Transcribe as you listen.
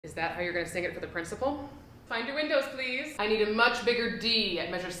Is that how you're gonna sing it for the principal? Find your windows, please. I need a much bigger D at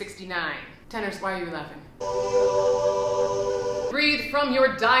measure 69. Tenors, why are you laughing? Breathe from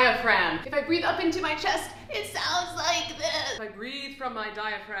your diaphragm. If I breathe up into my chest, it sounds like this. If I breathe from my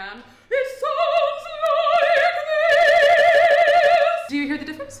diaphragm, it sounds like this. Do you hear the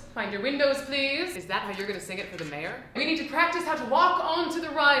difference? Find your windows, please. Is that how you're gonna sing it for the mayor? We need to practice how to walk onto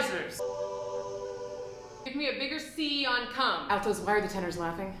the risers. Give me a bigger C on come. Altos, why are the tenors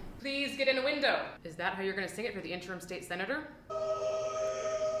laughing? Please get in a window. Is that how you're gonna sing it for the interim state senator?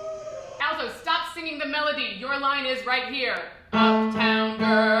 Altos, stop singing the melody. Your line is right here. Uptown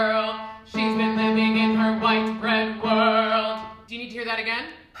girl, she's been living in her white bread world. Do you need to hear that again?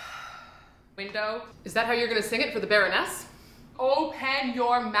 Window. Is that how you're gonna sing it for the Baroness? Open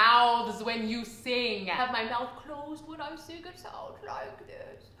your mouths when you sing. Have my mouth closed when I sing, it sounds like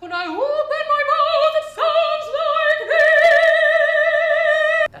this. When I open my mouth, it sounds like this.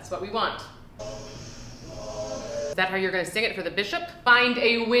 That's what we want. Is that how you're gonna sing it for the bishop? Find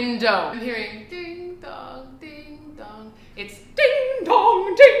a window. I'm hearing ding dong, ding dong. It's ding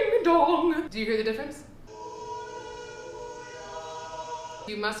dong, ding dong. Do you hear the difference?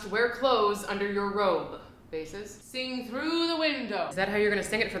 You must wear clothes under your robe. Basses. Sing through the window. Is that how you're gonna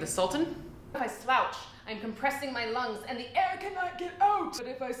sing it for the Sultan? If I slouch, I'm compressing my lungs and the air cannot get out. But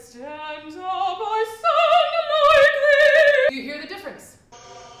if I stand up, I sound like this. Do you hear the difference?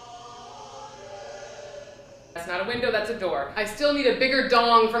 That's not a window, that's a door. I still need a bigger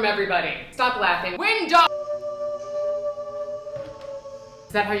dong from everybody. Stop laughing. Window!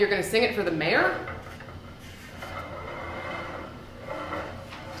 Is that how you're gonna sing it for the mayor?